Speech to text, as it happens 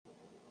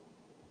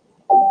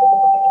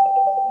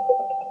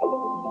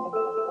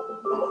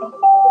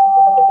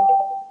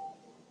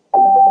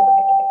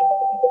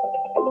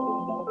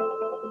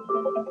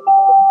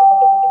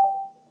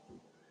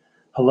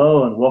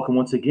welcome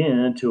once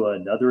again to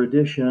another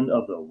edition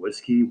of the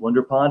Whiskey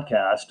Wonder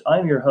Podcast.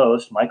 I'm your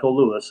host, Michael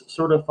Lewis,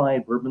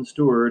 certified bourbon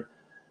steward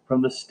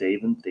from the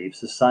Stave and Thief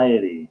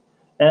Society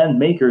and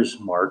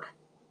Maker's Mark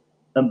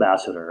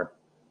ambassador.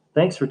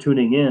 Thanks for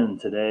tuning in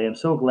today. I'm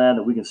so glad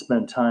that we can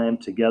spend time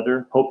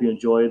together. Hope you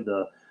enjoyed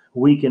the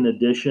weekend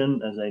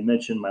edition. As I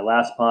mentioned in my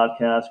last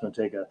podcast, I'm going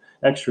to take an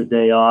extra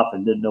day off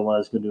and didn't know when I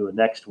was going to do a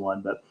next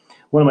one. But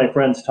one of my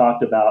friends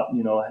talked about,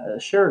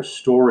 share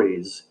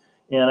stories.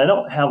 And I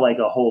don't have like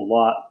a whole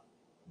lot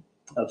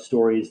of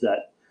stories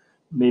that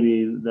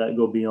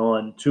go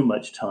beyond too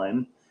much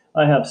time.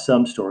 I have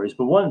some stories,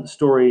 but one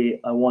story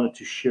I wanted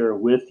to share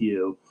with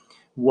you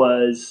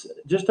was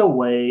just a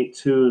way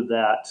to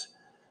that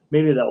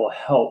maybe that will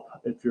help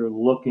if you're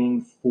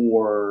looking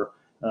for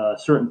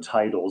certain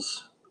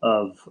titles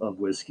of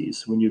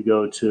whiskeys when you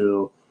go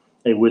to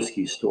a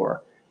whiskey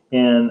store.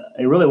 And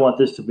I really want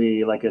this to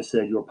be, like I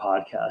said, your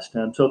podcast.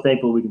 And I'm so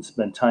thankful we can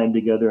spend time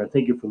together. And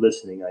thank you for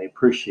listening. I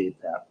appreciate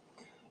that.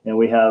 And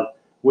we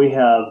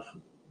have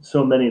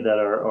so many that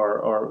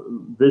are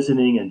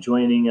visiting and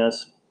joining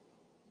us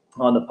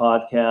on the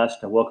podcast.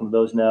 I welcome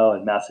those now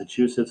in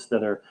Massachusetts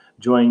that are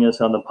joining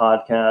us on the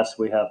podcast.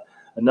 We have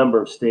a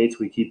number of states.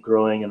 We keep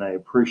growing, and I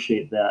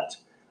appreciate that.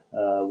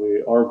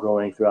 We are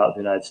growing throughout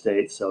the United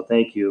States. So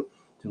thank you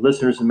to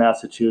listeners in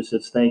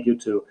Massachusetts. Thank you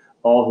to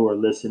all who are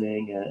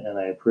listening, and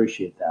I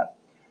appreciate that.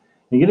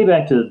 And getting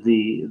back to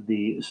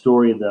the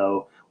story,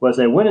 though, was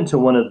I went into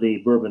one of the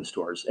bourbon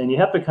stores, and you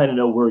have to kind of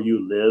know where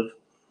you live.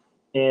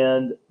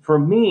 And for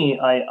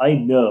me, I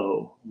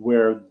know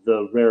where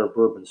the rare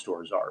bourbon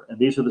stores are. And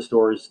these are the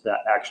stores that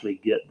actually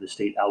get the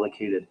state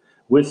allocated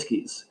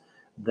whiskeys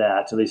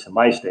that, at least in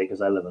my state,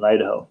 because I live in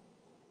Idaho,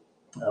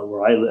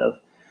 where I live.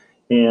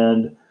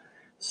 And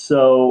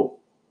so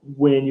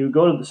when you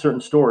go to the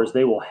certain stores,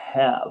 they will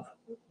have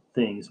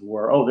things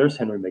where, there's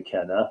Henry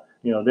McKenna,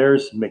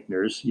 there's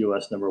Michner's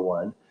US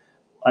 #1.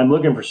 I'm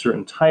looking for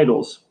certain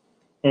titles.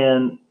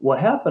 And what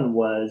happened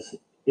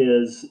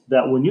is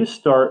that when you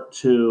start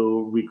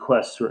to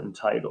request certain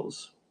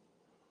titles,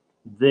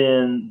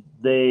 then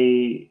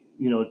they,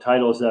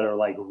 titles that are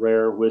like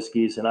rare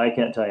whiskeys, and I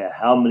can't tell you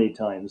how many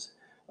times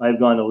I've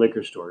gone to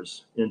liquor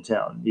stores in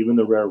town, even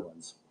the rare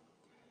ones.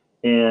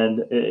 And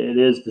it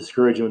is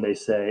discouraging when they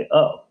say,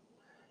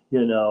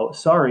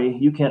 sorry,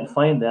 you can't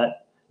find that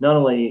not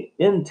only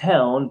in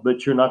town,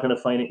 but you're not going to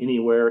find it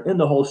anywhere in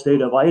the whole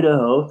state of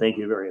Idaho. Thank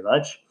you very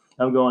much.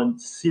 I'm going,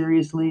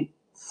 seriously?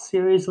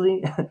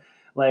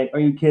 Like, are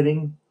you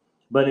kidding?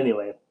 But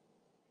anyway,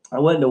 I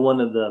went into one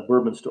of the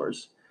bourbon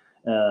stores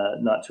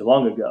not too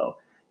long ago,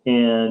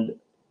 and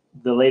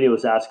the lady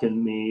was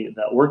asking me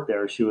that worked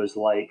there. She was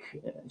like,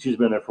 she's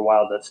been there for a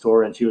while at that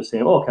store, and she was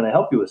saying, can I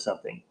help you with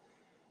something?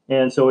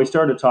 And so we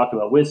started to talk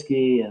about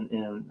whiskey,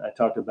 and I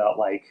talked about,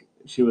 like,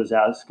 she was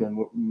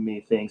asking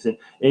me things. And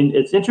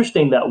it's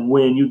interesting that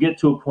when you get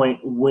to a point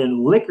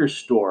when liquor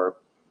store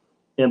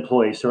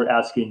employees start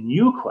asking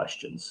you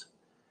questions,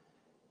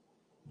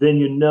 then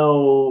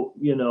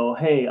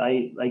hey,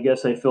 I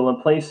guess I fill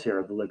in place here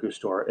at the liquor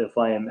store if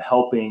I am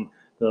helping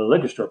the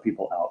liquor store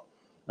people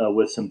out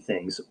with some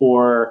things.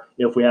 Or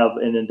if we have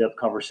an in-depth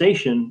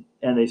conversation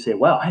and they say,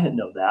 wow, I didn't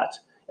know that.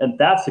 And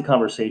that's the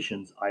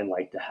conversations I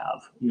like to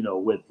have,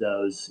 with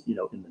those, in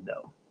the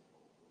know.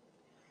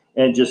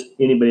 And just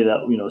anybody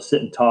that,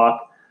 sit and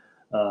talk,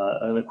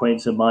 an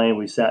acquaintance of mine,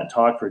 we sat and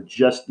talked for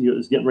just,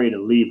 was getting ready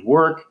to leave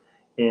work,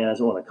 and I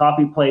was at one of the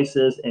coffee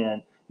places,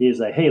 and he's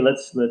like, hey,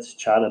 let's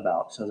chat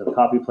about. So I was at a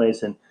coffee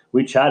place, and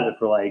we chatted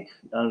for like,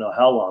 I don't know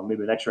how long,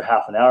 maybe an extra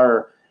half an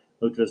hour.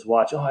 Looked at his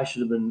watch. I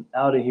should have been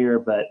out of here.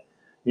 But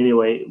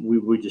anyway,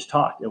 we just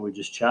talked and we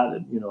just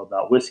chatted,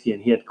 about whiskey,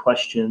 and he had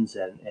questions,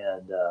 and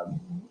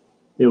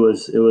it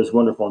was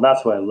wonderful. And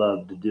that's what I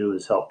love to do,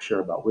 is help share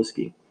about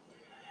whiskey.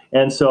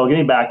 And so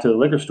getting back to the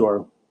liquor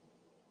store,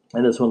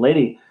 and this one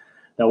lady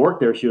that worked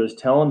there, she was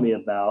telling me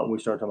about, we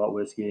started talking about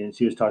whiskey, and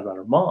she was talking about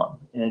her mom.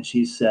 And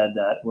she said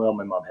that,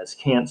 my mom has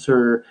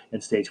cancer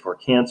and stage 4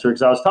 cancer.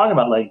 Because I was talking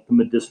about like the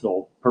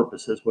medicinal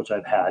purposes, which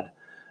I've had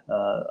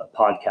a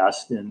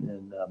podcast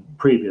in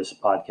previous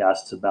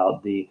podcasts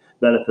about the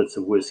benefits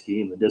of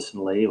whiskey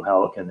medicinally,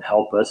 how it can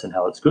help us and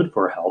how it's good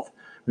for our health.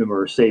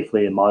 Remember,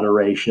 safely in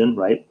moderation,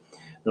 right?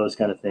 Those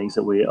kind of things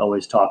that we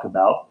always talk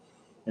about,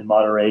 in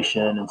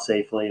moderation and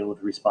safely and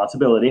with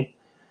responsibility.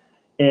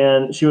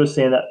 And she was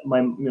saying that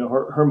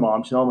her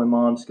mom, my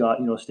mom's got,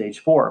 stage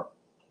 4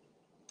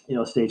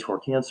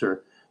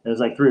 cancer. And it was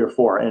like 3 or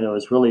 4, and it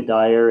was really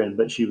dire.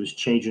 But she was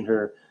changing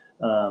her,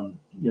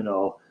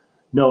 no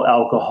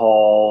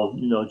alcohol,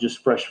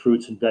 just fresh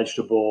fruits and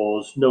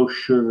vegetables, no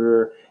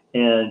sugar,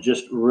 and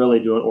just really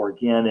doing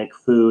organic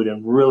food,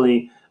 and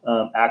really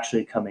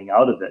actually coming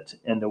out of it,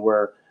 and to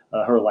where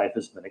her life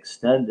has been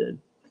extended.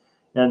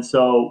 And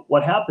so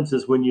what happens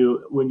is when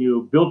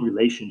you build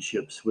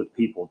relationships with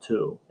people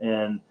too,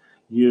 and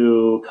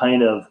you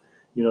kind of,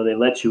 they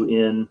let you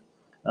in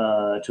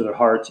to their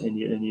hearts, and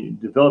you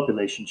develop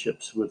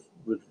relationships with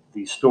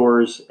these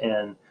stores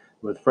and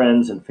with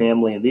friends and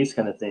family and these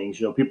kind of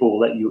things, people will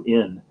let you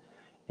in,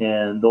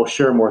 and they'll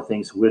share more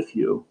things with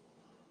you.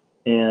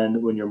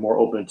 and when you're more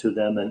open to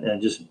them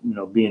and just,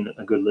 being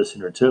a good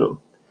listener too.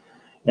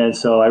 And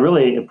so I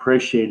really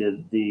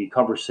appreciated the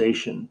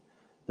conversation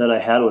that I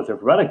had with her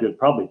for about a good,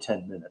 probably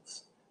 10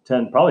 minutes,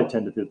 probably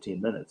 10 to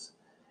 15 minutes.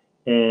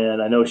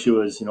 And I know she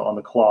was, on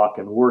the clock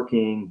and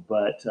working,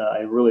 but I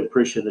really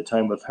appreciated the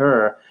time with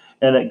her.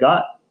 And it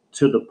got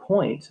to the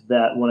point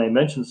that when I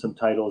mentioned some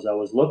titles I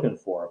was looking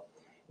for,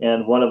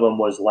 and one of them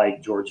was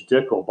like George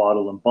Dickel,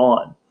 Bottle and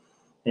Bond,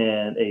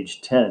 and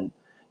age 10,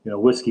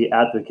 Whiskey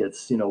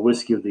Advocates,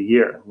 Whiskey of the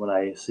Year, when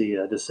I see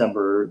a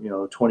December,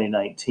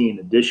 2019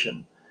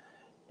 edition,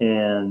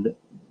 and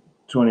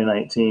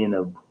 2019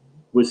 of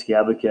Whiskey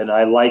Advocate. And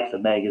I like the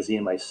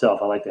magazine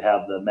myself. I like to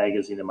have the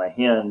magazine in my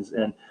hands.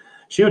 And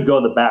she would go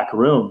in the back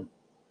room.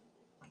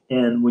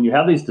 And when you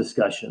have these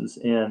discussions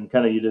and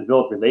kind of you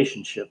develop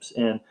relationships,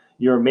 and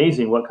you're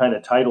amazing what kind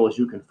of titles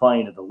you can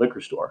find at the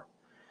liquor store.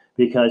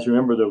 Because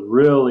remember, the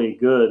really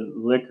good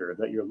liquor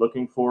that you're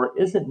looking for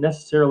isn't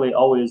necessarily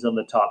always on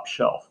the top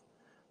shelf.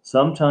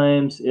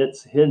 Sometimes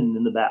it's hidden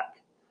in the back.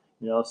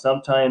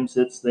 Sometimes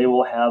they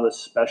will have a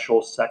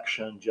special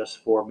section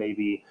just for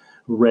maybe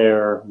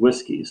rare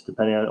whiskeys,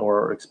 depending on,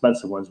 or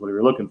expensive ones, whatever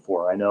you're looking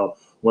for. I know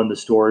one of the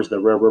stores, the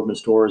Rare Bourbon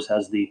stores,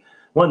 has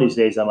one of these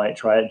days I might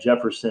try it,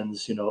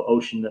 Jefferson's,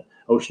 Ocean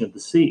of the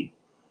Sea,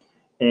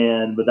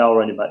 and but that will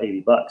run you about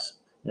 $80,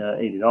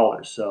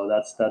 $80. So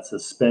that's a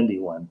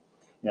spendy one,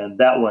 and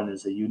that one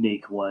is a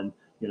unique one,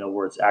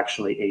 where it's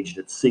actually aged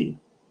at sea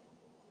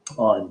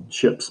on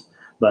ships.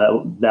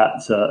 But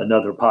that's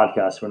another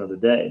podcast for another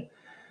day.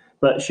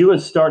 But she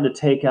was starting to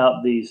take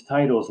out these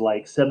titles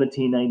like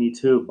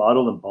 1792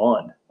 Bottle and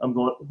Bond. I'm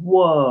going,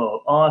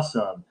 whoa,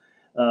 awesome.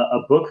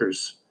 A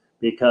Booker's,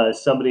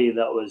 because somebody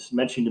that was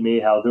mentioning to me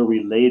how they're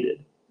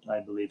related, I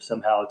believe,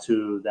 somehow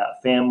to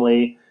that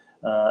family.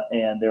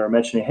 And they were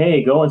mentioning,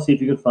 hey, go and see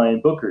if you can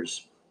find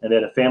Booker's. And they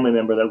had a family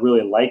member that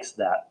really likes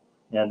that.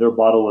 And their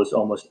bottle was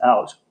almost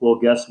out. Well,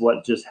 guess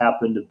what just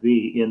happened to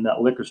be in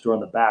that liquor store in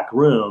the back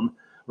room,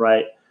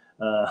 right?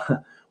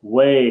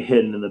 Way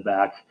hidden in the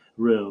back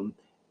room.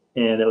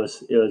 And it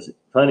was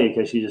funny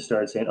because she just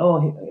started saying,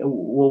 oh,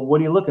 well,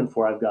 what are you looking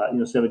for? I've got,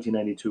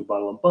 1792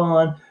 Bottle and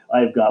Bond.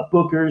 I've got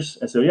Booker's.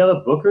 And so, yeah,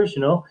 the Booker's,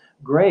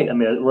 great. I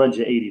mean, it runs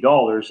you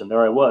 $80. And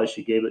there I was.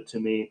 She gave it to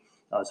me.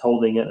 I was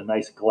holding it in a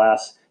nice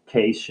glass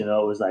case. It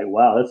was like,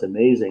 wow, that's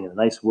amazing. And a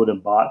nice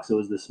wooden box. It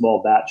was the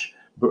small batch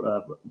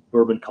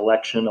bourbon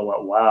collection. I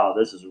went, wow,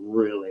 this is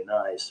really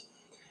nice.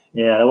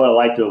 And I would have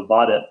liked to have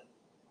bought it,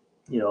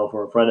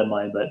 for a friend of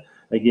mine. But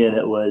again,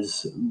 it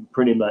was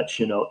pretty much,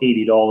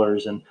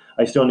 $80, and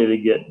I still need to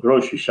get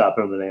grocery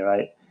shopping over there,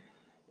 right?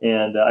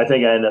 And I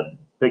think I ended up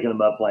picking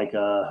them up like,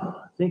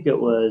 I think it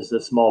was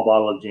a small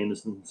bottle of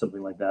Jameson,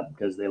 something like that,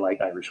 because they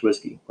like Irish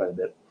whiskey quite a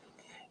bit.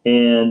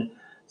 And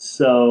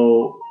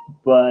so,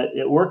 but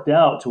it worked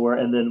out to where,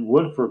 and then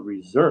Woodford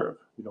Reserve,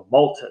 the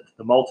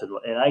malted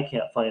one, and I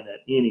can't find that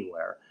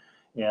anywhere.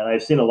 And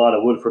I've seen a lot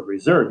of Woodford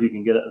Reserve you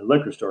can get it at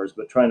liquor stores,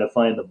 but trying to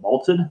find the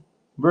malted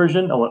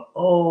version, I went,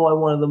 oh, I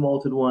wanted the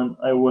malted one.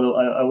 I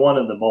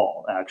wanted them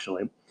all,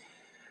 actually.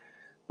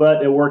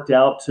 But it worked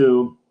out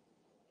to,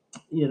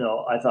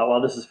 I thought,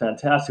 well, this is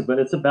fantastic. But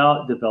it's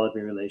about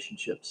developing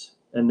relationships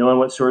and knowing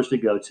what stores to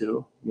go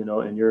to,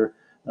 in your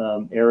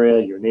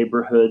area, your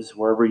neighborhoods,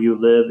 wherever you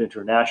live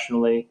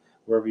internationally,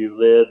 wherever you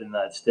live in the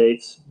United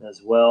States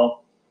as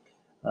well.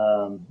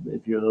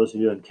 If you're those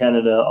of you in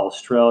Canada,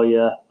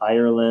 Australia,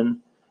 Ireland,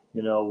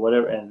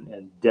 whatever,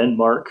 and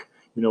Denmark,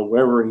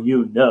 wherever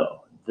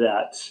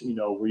that,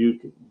 where you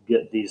can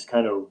get these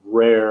kind of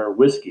rare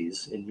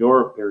whiskeys in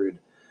your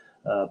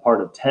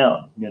part of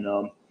town,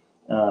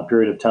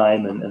 period of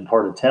time and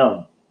part of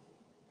town.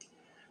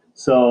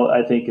 So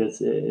I think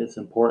it's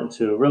important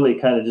to really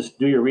kind of just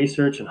do your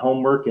research and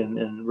homework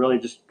and really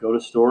just go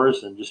to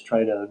stores and just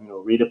try to,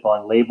 read up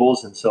on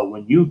labels. And so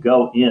when you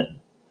go in,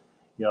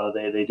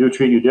 they do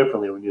treat you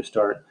differently when you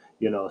start,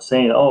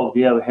 saying, oh,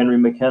 do you have a Henry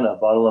McKenna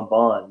Bottle and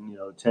Bond,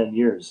 10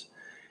 years.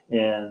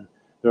 And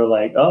they're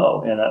like,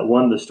 oh, and at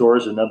one of the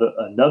stores,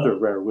 another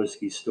rare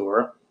whiskey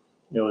store,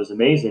 it was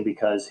amazing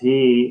because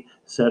he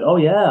said, oh,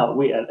 yeah,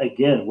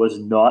 again, was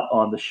not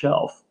on the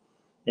shelf.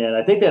 And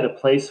I think they had a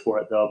place for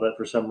it, though, but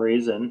for some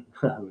reason,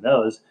 who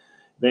knows,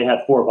 they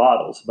had 4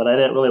 bottles. But I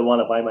didn't really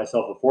want to buy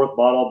myself a 4th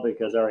bottle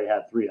because I already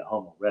had 3 at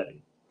home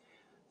already.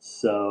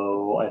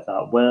 So I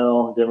thought,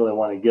 well, I didn't really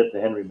want to get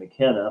the Henry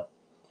McKenna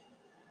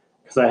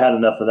because I had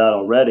enough of that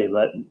already.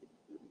 But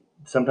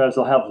sometimes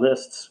they'll have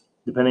lists.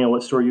 Depending on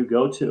what store you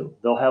go to,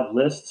 they'll have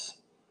lists.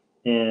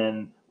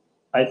 And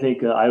I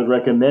think I would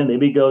recommend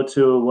maybe go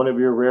to one of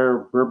your rare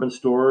bourbon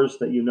stores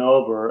that you know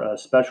of, or a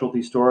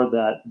specialty store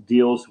that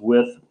deals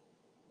with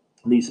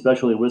these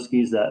specialty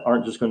whiskeys that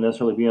aren't just going to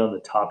necessarily be on the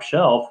top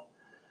shelf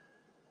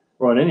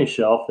or on any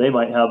shelf. They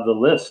might have the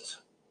list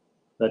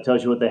that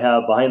tells you what they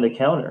have behind the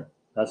counter.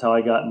 That's how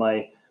I got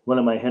one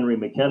of my Henry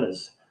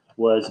McKennas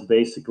was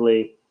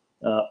basically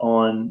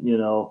on,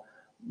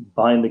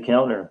 behind the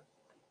counter.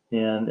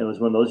 And it was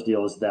one of those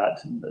deals that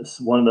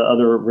one of the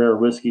other rare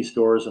whiskey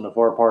stores in the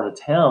far part of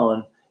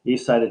town,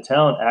 east side of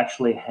town,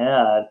 actually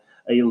had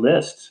a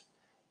list.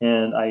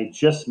 and I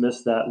just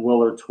missed that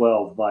Weller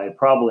 12 by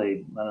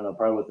probably, I don't know,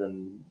 probably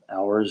within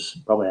hours,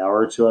 probably an hour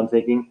or two, I'm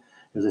thinking,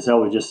 because they said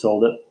we just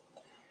sold it.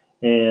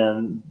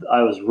 And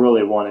I was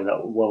really wanting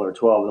that Weller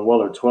 12. And the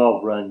Weller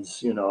 12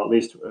 runs, at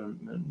least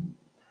in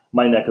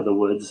my neck of the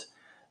woods,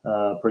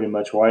 pretty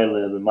much where I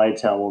live in my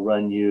town, will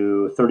run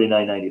you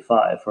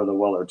 $39.95 for the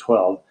Weller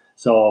 12.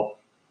 So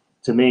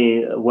to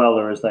me,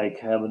 Weller is like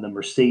having the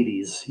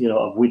Mercedes,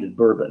 of wheated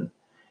bourbon.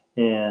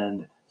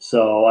 And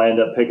so I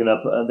ended up picking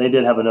up, they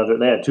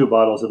had two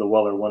bottles of the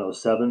Weller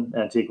 107,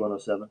 Antique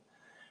 107.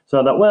 So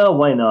I thought, well,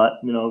 why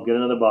not, get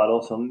another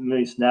bottle. So at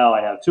least now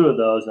I have two of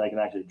those and I can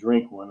actually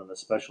drink one on a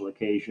special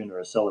occasion or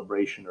a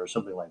celebration or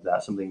something like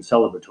that, something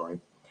celebratory,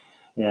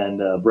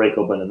 and break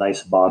open a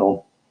nice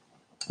bottle.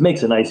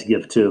 Makes a nice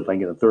gift too if I can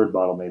get a third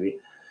bottle maybe.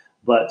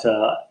 But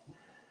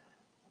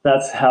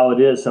that's how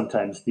it is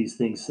sometimes. These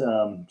things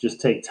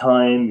just take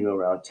time. You go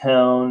around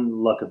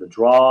town, luck of the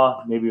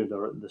draw, maybe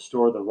the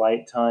store the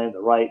right time, the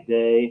right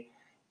day.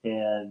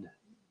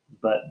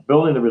 But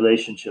building the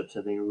relationships,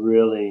 I think,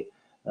 really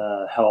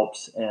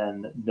helps,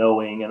 and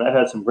knowing. And I've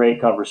had some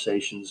great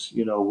conversations,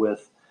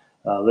 with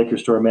liquor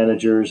store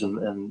managers,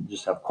 and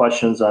just have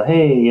questions on,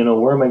 hey,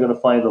 where am I going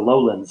to find the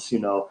Lowlands,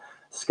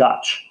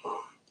 Scotch?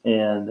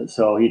 And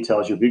so he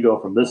tells you, if you go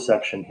from this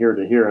section here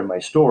to here in my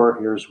store,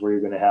 here's where you're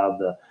going to have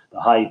the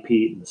high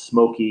peat and the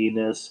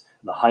smokiness,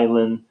 the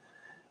Highland.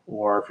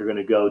 Or if you're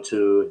going to go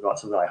to, if you want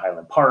something like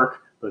Highland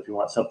Park, but if you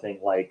want something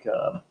like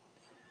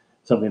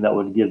something that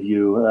would give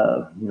you,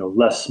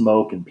 less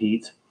smoke and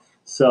peat.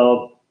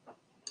 So,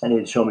 and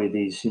he'd show me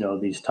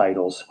these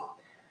titles.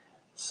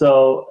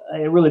 So I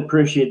really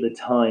appreciate the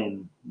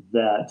time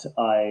that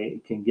I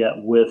can get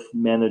with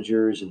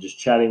managers and just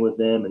chatting with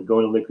them and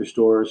going to liquor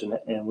stores.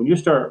 And when you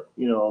start,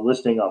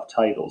 listing off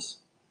titles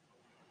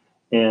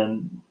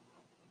and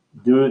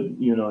do it,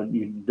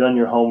 you've done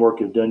your homework,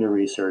 you've done your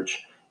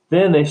research,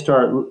 then they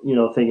start,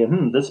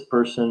 thinking, this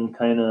person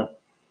kind of,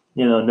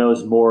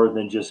 knows more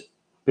than just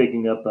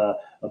picking up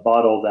a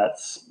bottle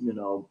that's,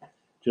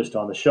 just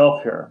on the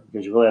shelf here,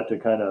 because you really have to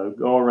kind of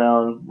go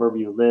around wherever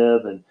you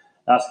live and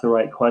ask the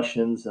right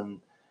questions. And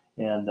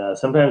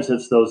sometimes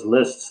it's those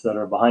lists that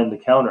are behind the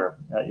counter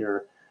at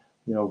your,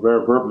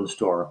 rare bourbon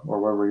store or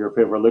wherever your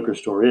favorite liquor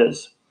store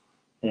is.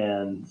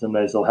 And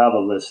sometimes they'll have a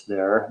list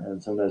there,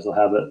 and sometimes they'll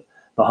have it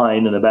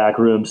behind in the back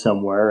room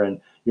somewhere. And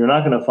you're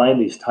not going to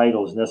find these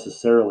titles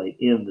necessarily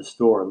in the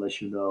store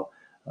unless you know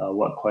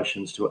what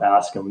questions to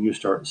ask. And when you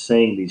start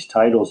saying these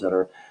titles that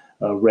are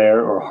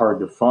rare or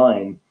hard to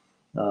find,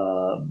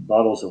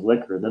 bottles of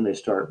liquor, then they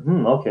start,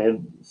 okay,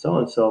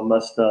 so-and-so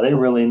must, they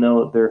really know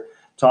what they're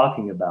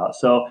talking about.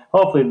 So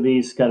hopefully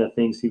these kind of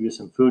things give you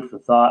some food for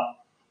thought.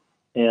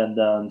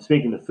 And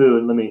speaking of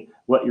food, let me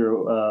wet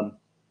your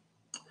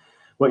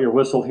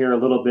whistle here a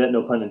little bit,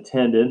 no pun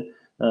intended.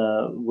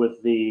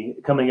 With the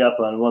coming up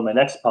on one of my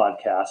next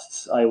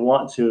podcasts, I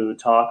want to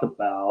talk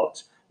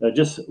about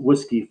just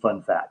whiskey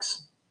fun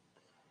facts.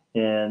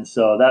 And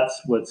so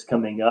that's what's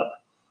coming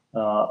up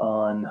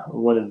on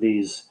one of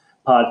these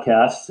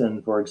podcasts.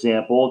 And for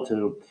example,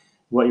 to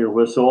wet your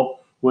whistle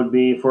would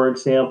be, for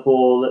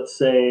example, let's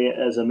say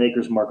as a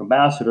Maker's Mark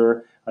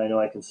ambassador, I know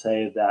I can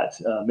say that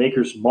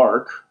Maker's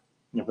Mark,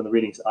 from the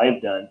readings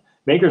I've done,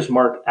 Maker's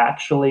Mark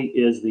actually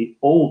is the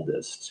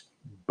oldest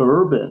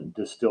bourbon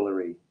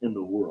distillery in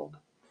the world.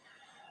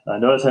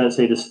 Notice I didn't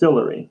say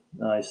distillery.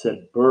 I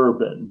said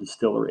bourbon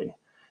distillery.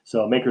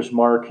 So Maker's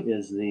Mark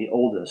is the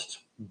oldest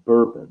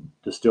bourbon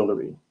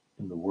distillery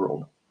in the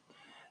world.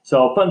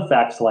 So fun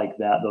facts like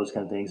that, those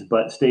kind of things.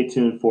 But stay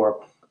tuned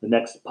for the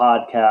next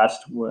podcast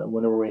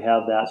whenever we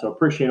have that. So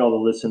appreciate all the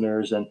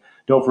listeners. And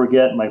don't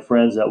forget my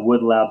friends at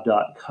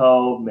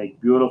woodlab.co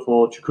make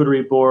beautiful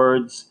charcuterie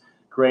boards,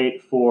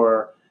 great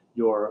for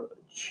your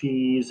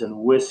cheese and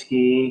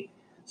whiskey.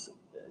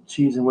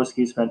 Cheese and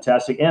whiskey is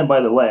fantastic. And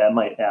by the way, I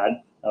might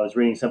add, I was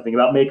reading something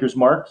about Maker's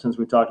Mark, since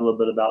we talked a little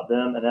bit about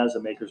them. And as a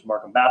Maker's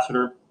Mark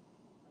ambassador,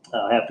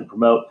 I have to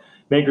promote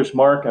Maker's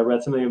Mark. I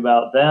read something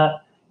about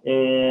that,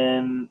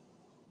 and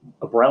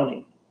a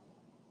brownie.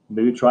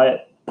 Maybe try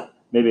it.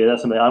 Maybe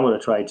that's something I'm going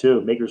to try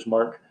too. Maker's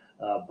Mark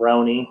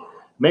brownie.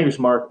 Maker's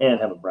Mark and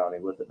have a brownie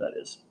with it, that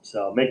is.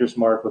 So Maker's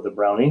Mark with a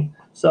brownie.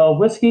 So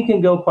whiskey can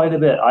go quite a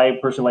bit. I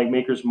personally like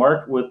Maker's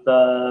Mark with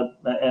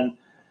and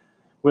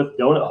with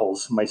donut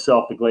holes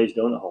myself. The glazed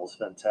donut holes,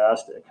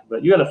 fantastic.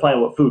 But you got to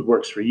find what food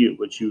works for you,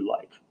 what you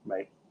like,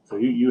 right? So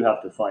you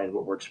have to find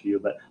what works for you.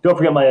 But don't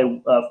forget my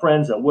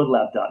friends at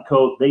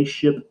woodlab.co. They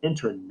ship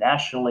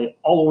internationally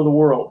all over the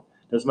world.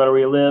 Doesn't matter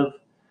where you live.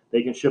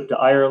 They can ship to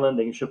Ireland.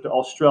 They can ship to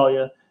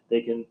Australia.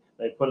 They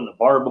put in a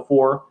bar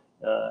before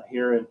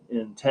here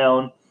in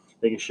town.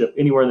 They can ship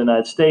anywhere in the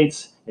United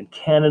States, in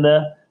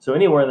Canada. So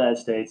anywhere in the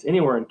United States,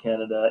 anywhere in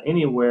Canada,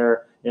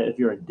 anywhere. If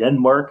you're in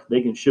Denmark, they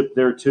can ship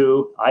there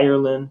too.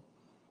 Ireland,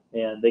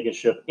 and they can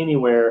ship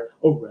anywhere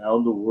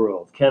around the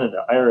world.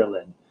 Canada,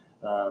 Ireland,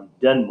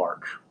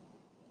 Denmark,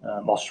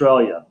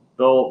 Australia.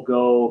 They'll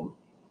go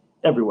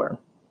everywhere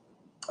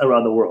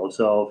around the world.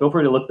 So feel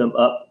free to look them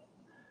up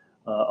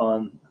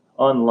on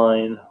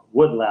online,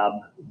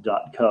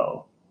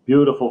 woodlab.co.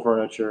 beautiful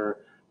furniture.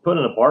 Put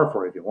in a bar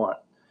for you if you want.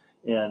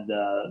 And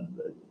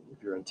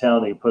if you're in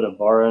town, they put a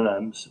bar in.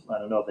 I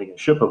don't know if they can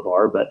ship a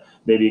bar, but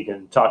maybe you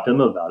can talk to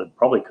them about it.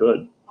 Probably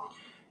could.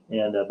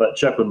 And but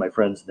check with my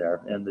friends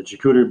there. And the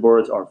charcuterie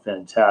boards are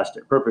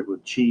fantastic, perfect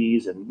with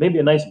cheese and maybe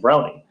a nice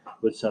brownie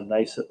with some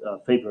nice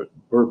favorite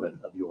bourbon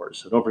of yours.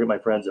 So don't forget my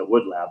friends at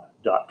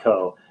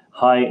woodlab.co.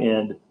 High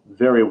end,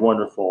 very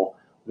wonderful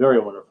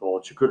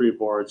charcuterie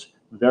boards,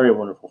 very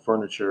wonderful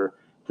furniture.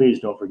 Please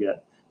don't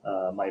forget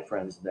my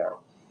friends there.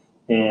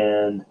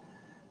 And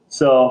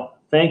so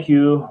thank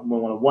you. We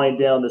want to wind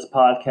down this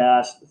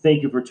podcast.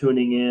 Thank you for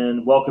tuning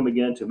in. Welcome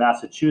again to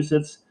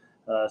Massachusetts.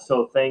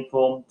 So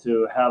thankful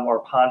to have our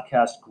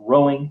podcast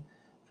growing.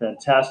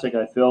 Fantastic.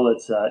 I feel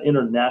it's an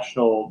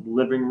international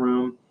living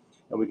room,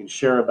 and we can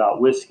share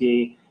about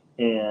whiskey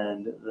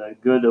and the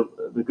good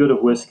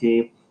of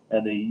whiskey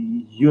and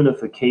the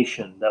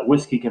unification that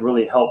whiskey can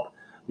really help,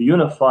 the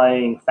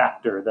unifying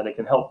factor that it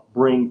can help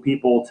bring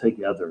people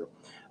together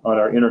on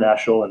our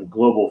international and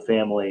global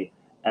family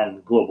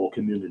and global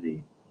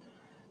community.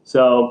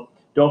 So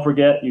don't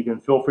forget, you can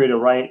feel free to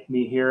write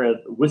me here at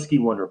Whiskey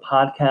Wonder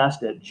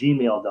Podcast at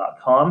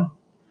gmail.com,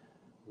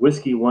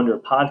 Whiskey Wonder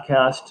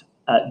Podcast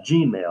at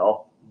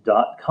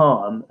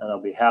gmail.com, and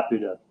I'll be happy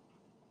to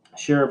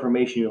share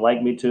information you'd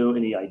like me to,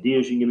 any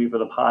ideas you can give me for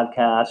the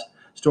podcast,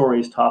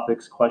 stories,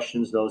 topics,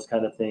 questions, those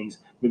kind of things.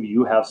 Maybe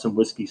you have some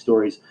whiskey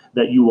stories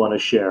that you want to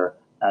share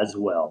as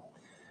well.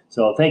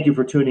 So thank you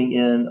for tuning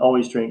in.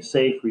 Always drink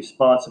safe,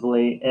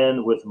 responsibly,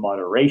 and with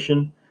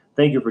moderation.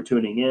 Thank you for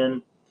tuning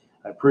in.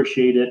 I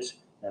appreciate it.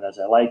 And as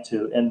I like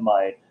to end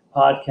my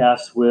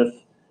podcast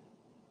with,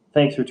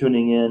 thanks for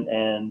tuning in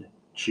and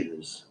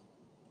cheers.